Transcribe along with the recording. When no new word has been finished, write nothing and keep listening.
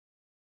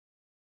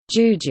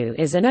Juju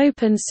is an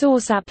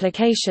open-source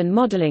application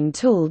modeling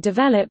tool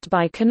developed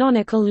by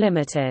Canonical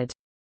Limited.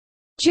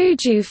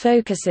 Juju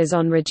focuses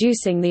on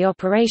reducing the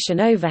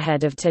operation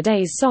overhead of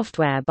today's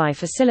software by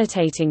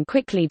facilitating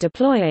quickly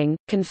deploying,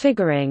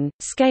 configuring,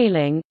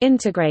 scaling,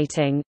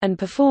 integrating, and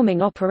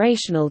performing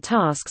operational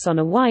tasks on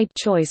a wide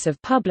choice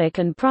of public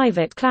and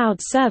private cloud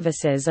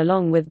services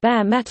along with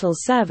bare metal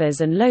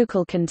servers and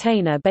local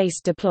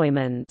container-based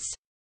deployments.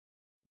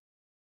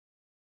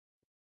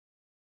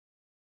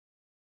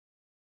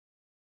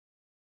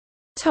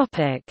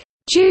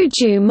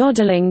 Juju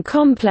modeling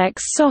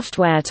complex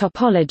software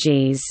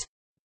topologies.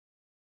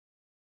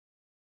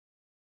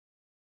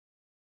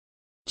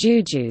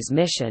 Juju's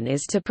mission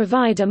is to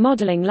provide a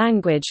modeling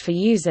language for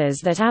users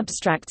that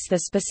abstracts the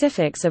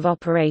specifics of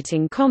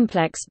operating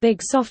complex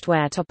big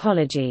software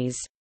topologies.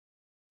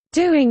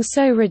 Doing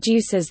so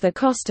reduces the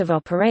cost of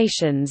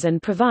operations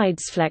and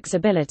provides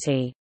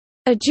flexibility.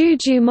 A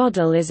Juju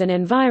model is an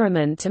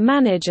environment to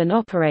manage and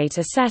operate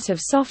a set of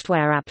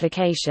software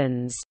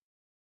applications.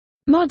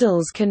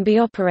 Models can be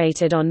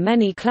operated on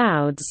many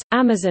clouds,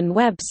 Amazon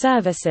Web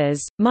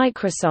Services,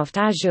 Microsoft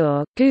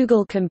Azure,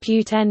 Google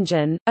Compute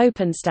Engine,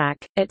 OpenStack,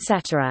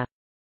 etc.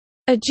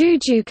 A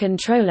Juju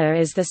controller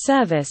is the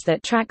service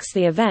that tracks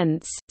the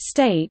events,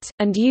 state,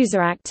 and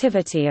user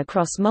activity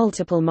across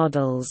multiple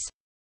models.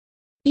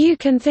 You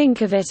can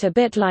think of it a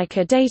bit like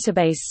a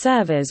database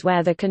servers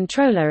where the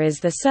controller is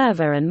the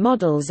server and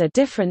models are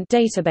different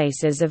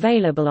databases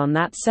available on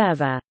that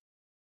server.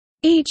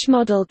 Each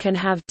model can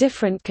have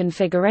different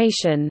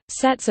configuration,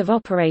 sets of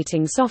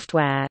operating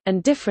software,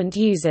 and different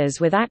users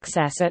with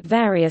access at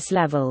various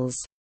levels.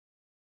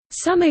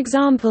 Some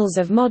examples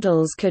of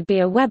models could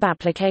be a web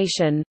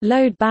application,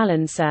 load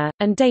balancer,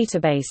 and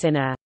database in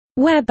a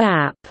web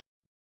app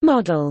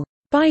model.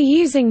 By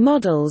using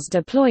models,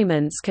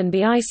 deployments can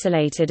be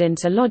isolated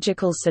into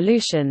logical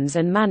solutions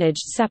and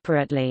managed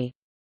separately.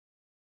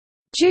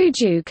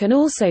 Juju can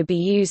also be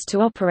used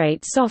to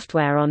operate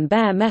software on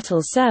bare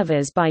metal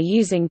servers by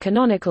using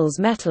Canonical's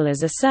Metal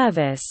as a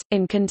Service,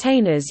 in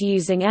containers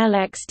using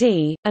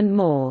LXD, and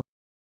more.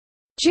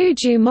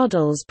 Juju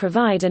models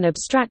provide an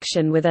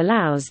abstraction which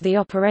allows the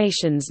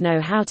operations know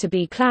how to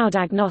be cloud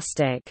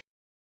agnostic.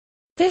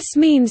 This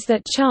means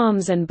that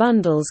charms and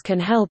bundles can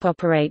help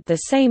operate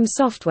the same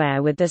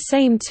software with the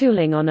same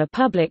tooling on a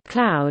public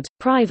cloud,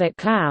 private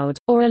cloud,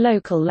 or a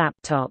local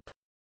laptop.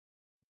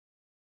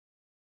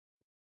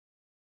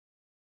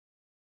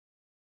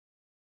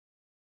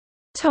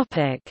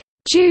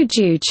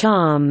 Juju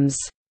charms.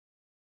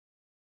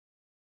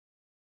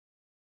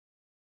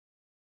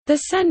 The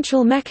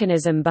central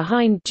mechanism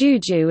behind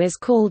Juju is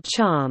called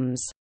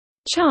charms.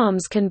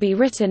 Charms can be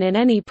written in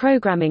any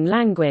programming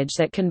language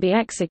that can be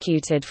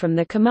executed from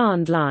the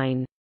command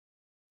line.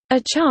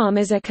 A charm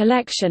is a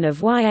collection of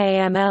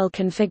YAML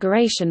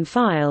configuration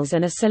files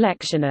and a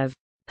selection of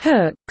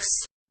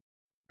hooks.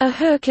 A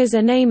hook is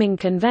a naming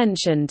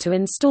convention to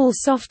install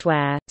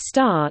software,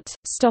 start,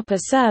 stop a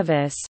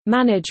service,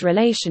 manage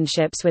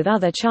relationships with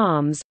other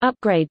charms,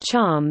 upgrade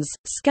charms,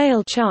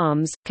 scale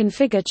charms,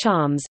 configure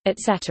charms,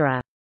 etc.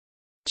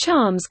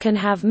 Charms can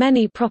have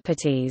many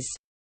properties.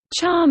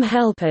 Charm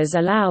helpers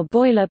allow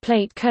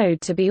boilerplate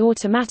code to be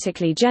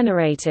automatically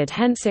generated,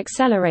 hence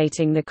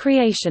accelerating the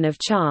creation of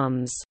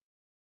charms.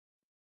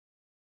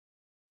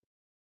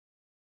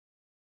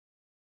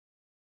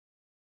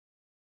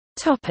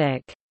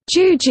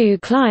 Juju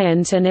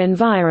client and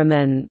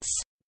environments.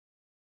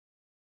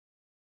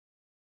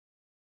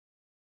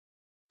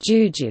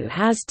 Juju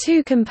has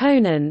two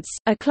components,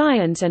 a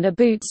client and a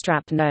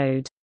bootstrap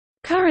node.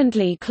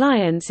 Currently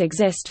clients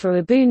exist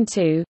for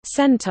Ubuntu,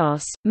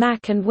 CentOS,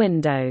 Mac and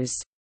Windows.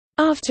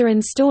 After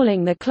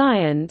installing the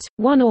client,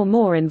 one or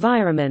more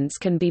environments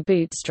can be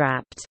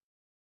bootstrapped.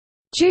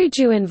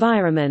 Juju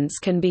environments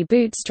can be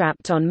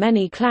bootstrapped on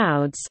many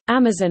clouds,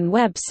 Amazon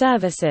Web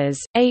Services,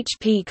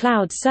 HP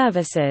Cloud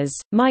Services,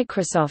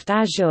 Microsoft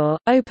Azure,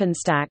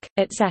 OpenStack,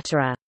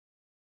 etc.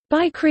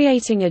 By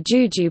creating a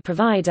Juju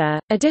provider,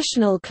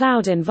 additional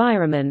cloud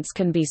environments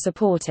can be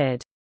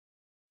supported.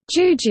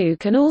 Juju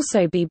can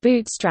also be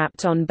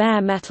bootstrapped on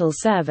bare metal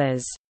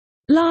servers.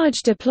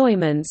 Large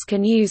deployments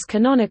can use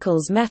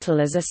Canonical's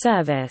Metal as a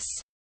Service.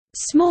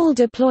 Small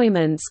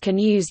deployments can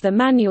use the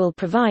manual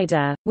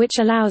provider, which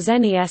allows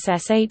any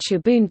SSH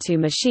Ubuntu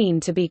machine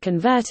to be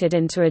converted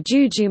into a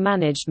Juju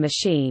managed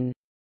machine.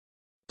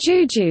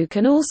 Juju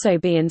can also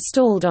be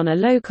installed on a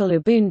local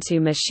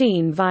Ubuntu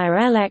machine via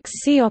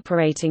LXC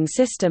operating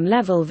system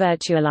level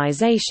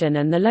virtualization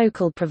and the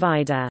local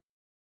provider.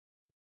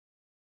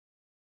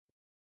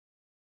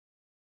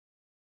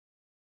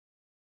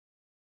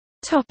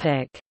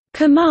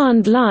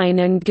 Command line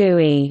and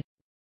GUI.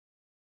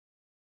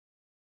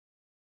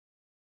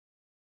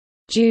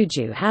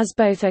 Juju has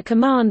both a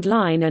command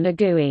line and a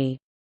GUI.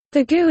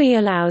 The GUI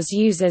allows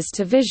users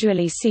to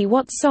visually see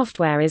what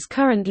software is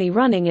currently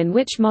running in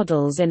which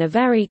models in a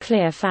very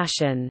clear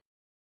fashion.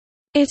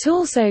 It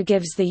also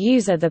gives the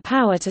user the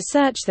power to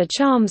search the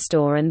charm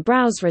store and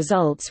browse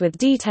results with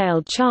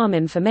detailed charm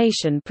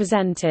information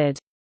presented.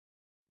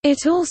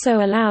 It also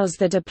allows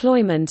the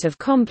deployment of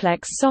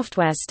complex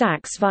software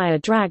stacks via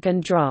drag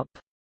and drop.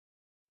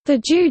 The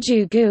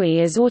Juju GUI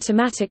is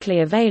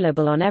automatically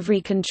available on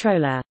every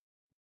controller.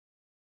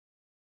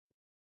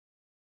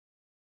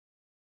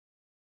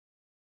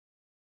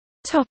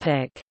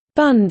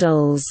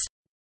 Bundles.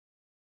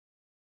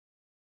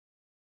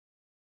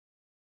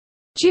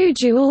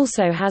 Juju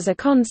also has a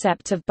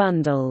concept of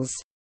bundles.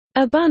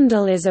 A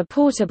bundle is a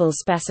portable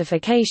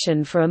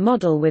specification for a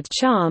model with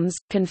charms,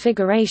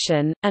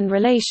 configuration, and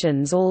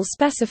relations all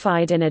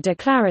specified in a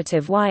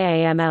declarative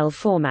YAML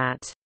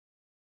format.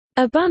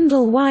 A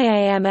bundle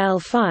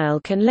YAML file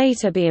can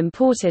later be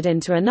imported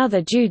into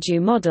another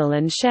Juju model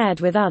and shared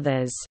with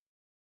others.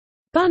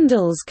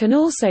 Bundles can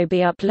also be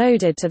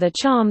uploaded to the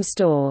charm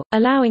store,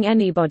 allowing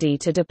anybody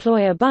to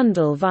deploy a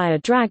bundle via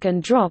drag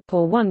and drop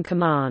or one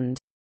command.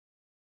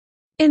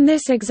 In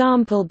this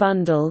example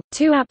bundle,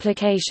 two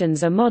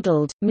applications are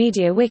modeled,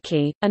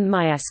 MediaWiki, and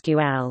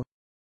MySQL.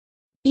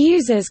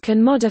 Users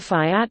can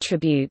modify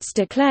attributes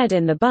declared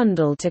in the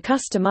bundle to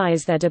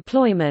customize their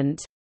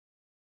deployment.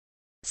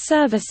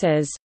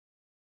 Services: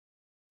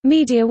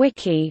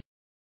 MediaWiki,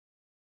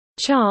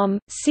 Charm,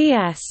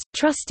 CS,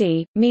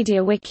 Trusty,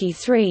 MediaWiki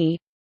 3,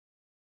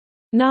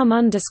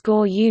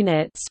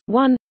 num_units,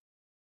 1.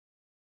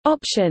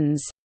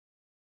 Options: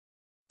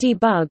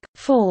 debug,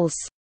 false.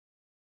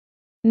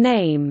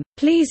 Name,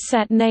 please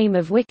set name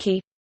of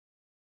wiki.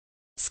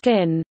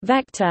 Skin,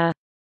 vector.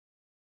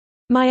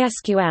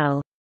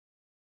 MySQL.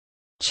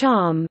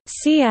 Charm,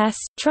 CS,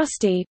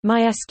 Trusty,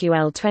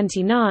 MySQL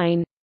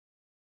 29.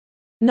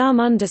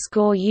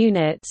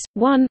 num_units,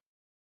 1.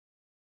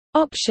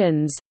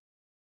 Options: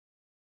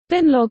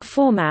 binlog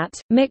format,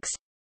 mix.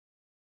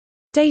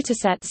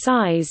 Dataset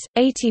size,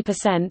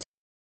 80%.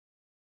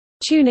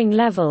 Tuning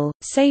level,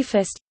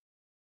 safest.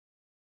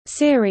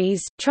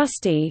 Series,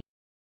 Trusty.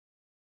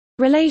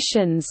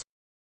 Relations: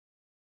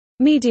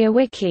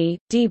 MediaWiki,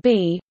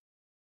 DB.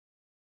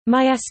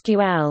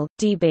 MySQL,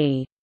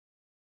 DB.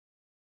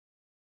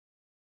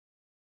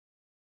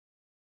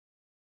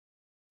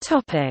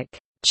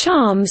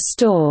 Charm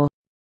store.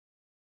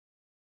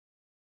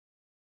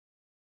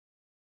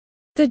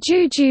 The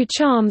Juju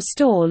Charm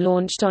store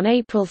launched on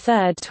April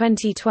 3,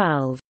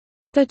 2012.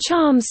 The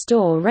Charm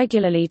store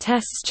regularly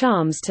tests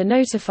charms to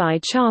notify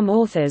charm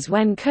authors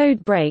when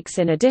code breaks,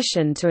 in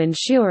addition to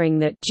ensuring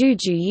that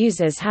Juju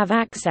users have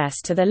access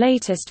to the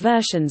latest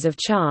versions of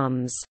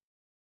charms.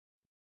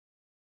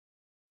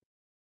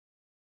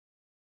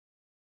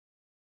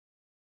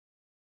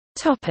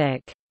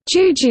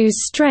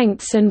 Juju's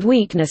strengths and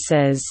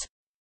weaknesses.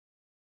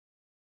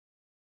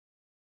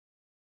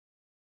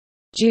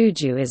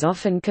 Juju is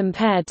often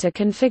compared to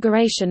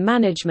configuration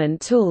management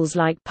tools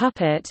like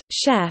Puppet,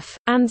 Chef,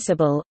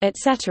 Ansible,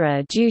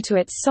 etc. due to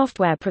its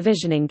software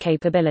provisioning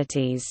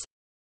capabilities.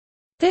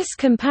 This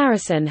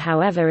comparison,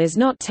 however, is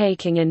not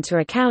taking into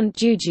account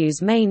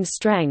Juju's main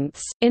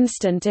strengths,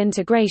 instant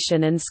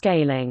integration and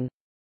scaling.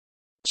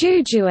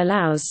 Juju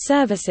allows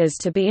services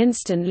to be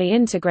instantly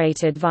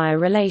integrated via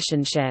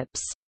relationships.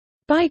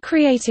 By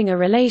creating a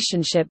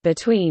relationship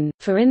between,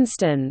 for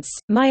instance,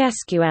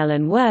 MySQL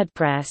and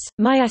WordPress,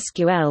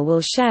 MySQL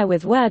will share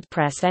with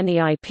WordPress any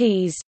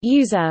IPs,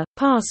 user,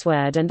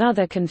 password and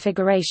other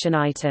configuration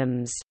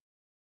items.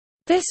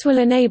 This will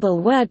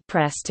enable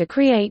WordPress to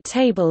create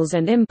tables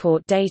and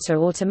import data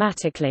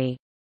automatically.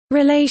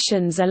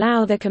 Relations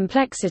allow the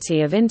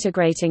complexity of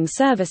integrating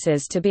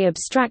services to be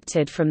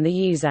abstracted from the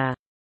user.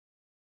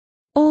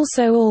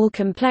 Also, all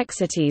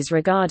complexities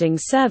regarding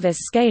service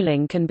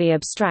scaling can be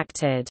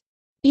abstracted.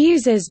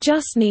 Users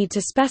just need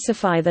to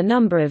specify the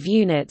number of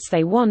units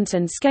they want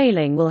and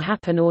scaling will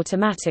happen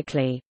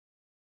automatically.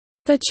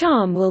 The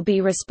charm will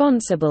be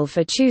responsible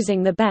for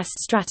choosing the best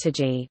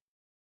strategy.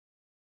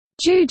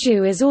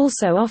 Juju is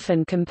also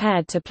often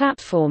compared to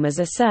platform as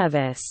a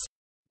service.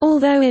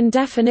 Although in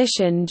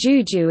definition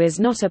Juju is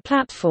not a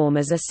platform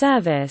as a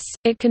service,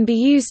 it can be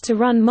used to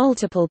run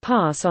multiple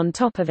PaaS on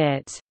top of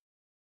it.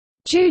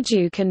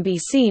 Juju can be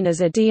seen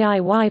as a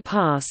DIY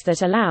PaaS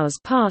that allows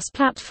PaaS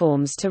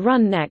platforms to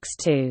run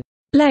next to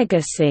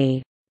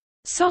legacy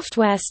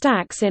software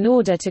stacks in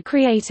order to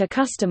create a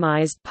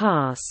customized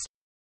PaaS.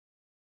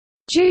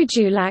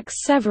 Juju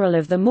lacks several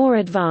of the more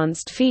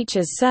advanced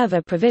features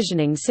server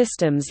provisioning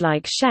systems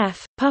like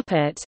Chef,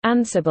 Puppet,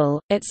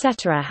 Ansible,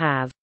 etc.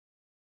 have.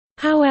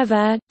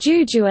 However,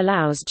 Juju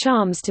allows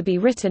charms to be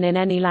written in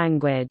any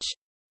language.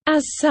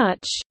 As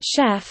such,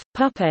 Chef,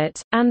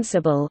 Puppet,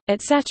 Ansible,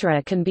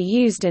 etc. can be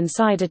used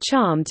inside a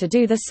charm to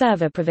do the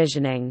server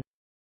provisioning.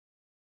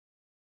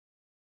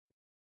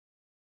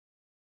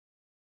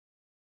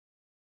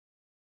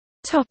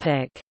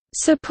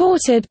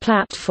 Supported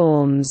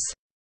platforms.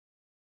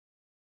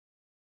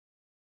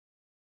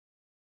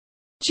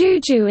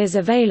 Juju is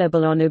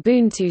available on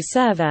Ubuntu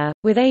Server,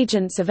 with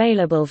agents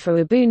available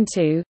for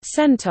Ubuntu,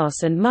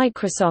 CentOS and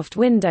Microsoft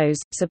Windows.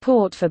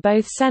 Support for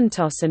both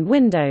CentOS and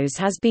Windows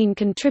has been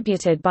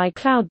contributed by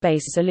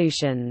cloud-based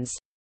solutions.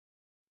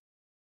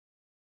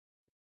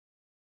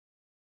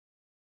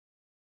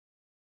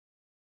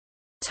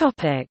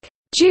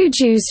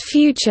 Juju's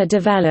future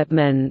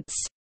developments.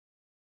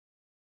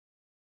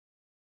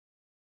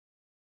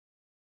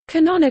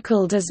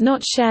 Canonical does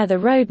not share the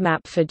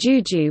roadmap for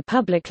Juju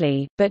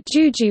publicly, but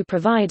Juju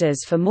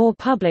providers for more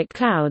public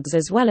clouds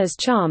as well as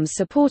charms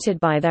supported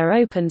by their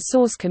open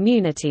source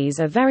communities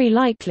are very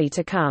likely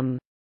to come.